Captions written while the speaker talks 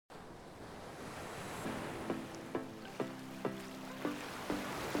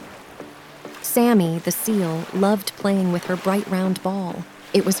Sammie the Seal loved playing with her bright round ball.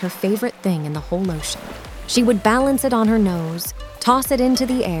 It was her favorite thing in the whole ocean. She would balance it on her nose, toss it into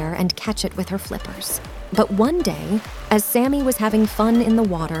the air, and catch it with her flippers. But one day, as Sammie was having fun in the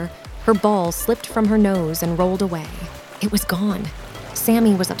water, her ball slipped from her nose and rolled away. It was gone.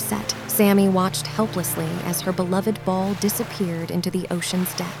 Sammie was upset. Sammie watched helplessly as her beloved ball disappeared into the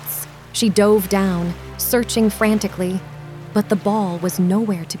ocean's depths. She dove down, searching frantically, but the ball was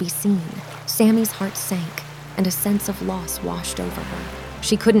nowhere to be seen. Sammie's heart sank, and a sense of loss washed over her.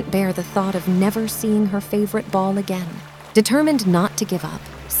 She couldn't bear the thought of never seeing her favorite ball again. Determined not to give up,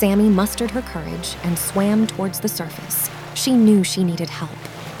 Sammie mustered her courage and swam towards the surface. She knew she needed help,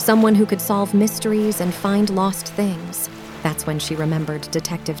 someone who could solve mysteries and find lost things. That's when she remembered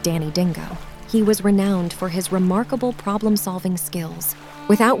Detective Danny Dingo. He was renowned for his remarkable problem-solving skills.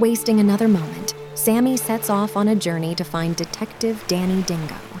 Without wasting another moment, Sammie sets off on a journey to find Detective Danny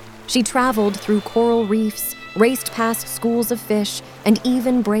Dingo. She traveled through coral reefs, raced past schools of fish, and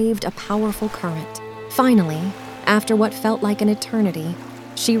even braved a powerful current. Finally, after what felt like an eternity,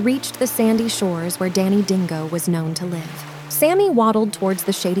 she reached the sandy shores where Danny Dingo was known to live. Sammie waddled towards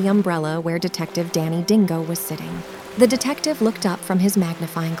the shady umbrella where Detective Danny Dingo was sitting. The detective looked up from his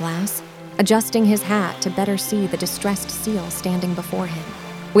magnifying glass, adjusting his hat to better see the distressed seal standing before him.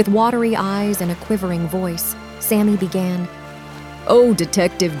 With watery eyes and a quivering voice, Sammie began, "Oh,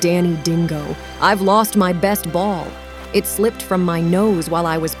 Detective Danny Dingo, I've lost my best ball. It slipped from my nose while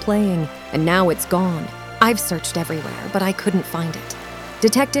I was playing, and now it's gone. I've searched everywhere, but I couldn't find it."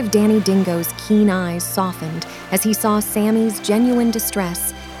 Detective Danny Dingo's keen eyes softened as he saw Sammie's genuine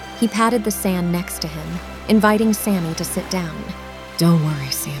distress. He patted the sand next to him, inviting Sammie to sit down. "Don't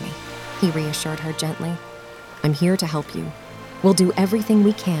worry, Sammie," he reassured her gently. "I'm here to help you. We'll do everything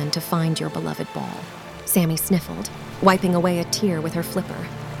we can to find your beloved ball." Sammie sniffled, wiping away a tear with her flipper.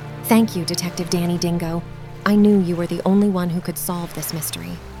 "Thank you, Detective Danny Dingo. I knew you were the only one who could solve this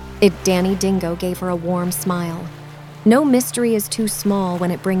mystery." Danny Dingo gave her a warm smile. No mystery is too small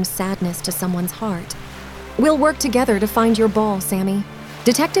when it brings sadness to someone's heart. "We'll work together to find your ball, Sammie."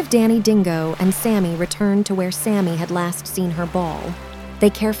 Detective Danny Dingo and Sammie returned to where Sammie had last seen her ball.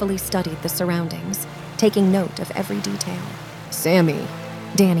 They carefully studied the surroundings, taking note of every detail. "Sammie,"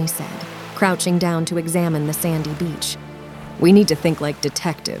 Danny said, crouching down to examine the sandy beach. "We need to think like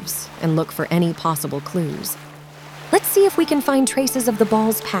detectives and look for any possible clues. Let's see if we can find traces of the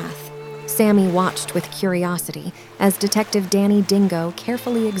ball's path." Sammie watched with curiosity as Detective Danny Dingo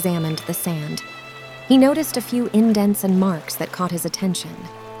carefully examined the sand. He noticed a few indents and marks that caught his attention.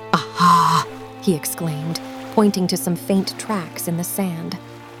 "Aha!" he exclaimed, pointing to some faint tracks in the sand.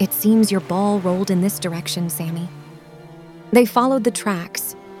 "It seems your ball rolled in this direction, Sammie." They followed the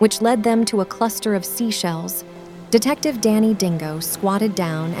tracks, which led them to a cluster of seashells. Detective Danny Dingo squatted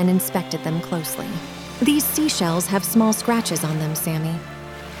down and inspected them closely. "These seashells have small scratches on them, Sammie.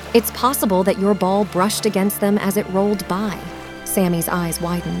 It's possible that your ball brushed against them as it rolled by." Sammie's eyes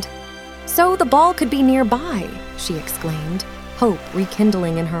widened. "So the ball could be nearby," she exclaimed, hope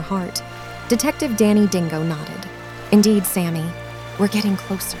rekindling in her heart. Detective Danny Dingo nodded. "Indeed, Sammie, we're getting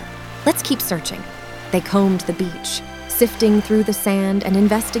closer. Let's keep searching." They combed the beach, sifting through the sand and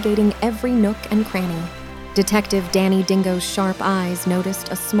investigating every nook and cranny. Detective Danny Dingo's sharp eyes noticed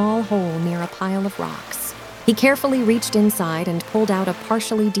a small hole near a pile of rocks. He carefully reached inside and pulled out a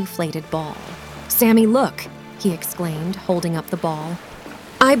partially deflated ball. "Sammie, look," he exclaimed, holding up the ball.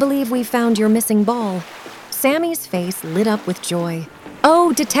 "I believe we found your missing ball." Sammie's face lit up with joy.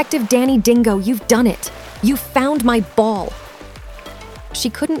 "Oh, Detective Danny Dingo, you've done it! You found my ball!" She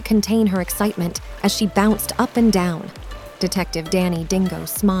couldn't contain her excitement as she bounced up and down. Detective Danny Dingo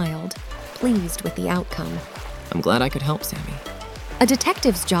smiled, pleased with the outcome. "I'm glad I could help, Sammie." A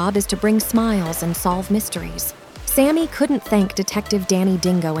detective's job is to bring smiles and solve mysteries. Sammie couldn't thank Detective Danny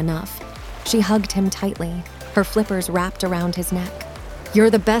Dingo enough. She hugged him tightly, her flippers wrapped around his neck. "You're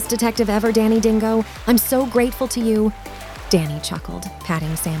the best detective ever, Danny Dingo. I'm so grateful to you." Danny chuckled,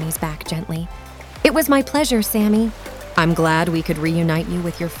 patting Sammie's back gently. "It was my pleasure, Sammie. I'm glad we could reunite you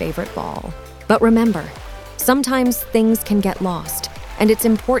with your favorite ball. But remember, sometimes things can get lost, and it's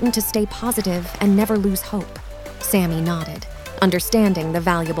important to stay positive and never lose hope." Sammie nodded, understanding the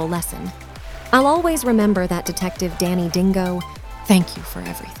valuable lesson. "I'll always remember that, Detective Danny Dingo. Thank you for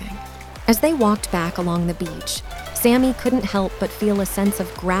everything." As they walked back along the beach, Sammie couldn't help but feel a sense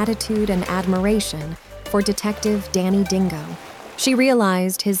of gratitude and admiration for Detective Danny Dingo. She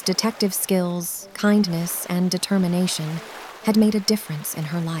realized his detective skills, kindness, and determination had made a difference in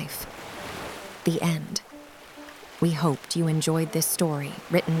her life. The end. We hoped you enjoyed this story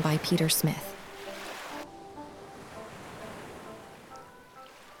written by Peter Smith.